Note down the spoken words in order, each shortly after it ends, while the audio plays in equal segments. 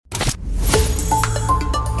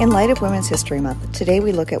In light of Women's History Month, today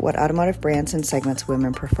we look at what automotive brands and segments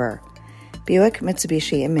women prefer. Buick,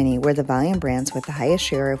 Mitsubishi, and Mini were the volume brands with the highest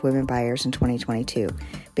share of women buyers in 2022,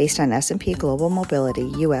 based on S&P Global Mobility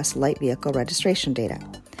U.S. light vehicle registration data.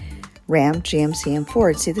 Ram, GMC, and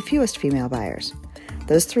Ford see the fewest female buyers.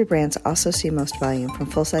 Those three brands also see most volume from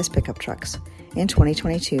full-size pickup trucks. In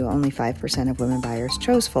 2022, only 5% of women buyers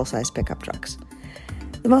chose full-size pickup trucks.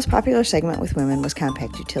 The most popular segment with women was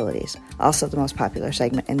compact utilities, also the most popular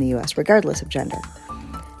segment in the U.S. regardless of gender.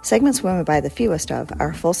 Segments women buy the fewest of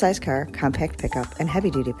are full-size car, compact pickup, and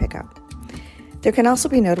heavy-duty pickup. There can also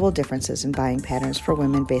be notable differences in buying patterns for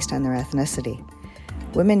women based on their ethnicity.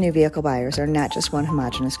 Women new vehicle buyers are not just one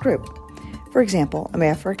homogeneous group. For example,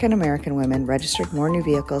 African American women registered more new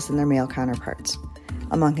vehicles than their male counterparts.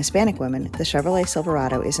 Among Hispanic women, the Chevrolet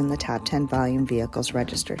Silverado is in the top 10 volume vehicles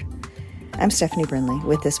registered. I'm Stephanie Brindley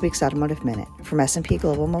with this week's Automotive Minute from S&P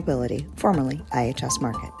Global Mobility, formerly IHS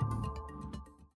Markit.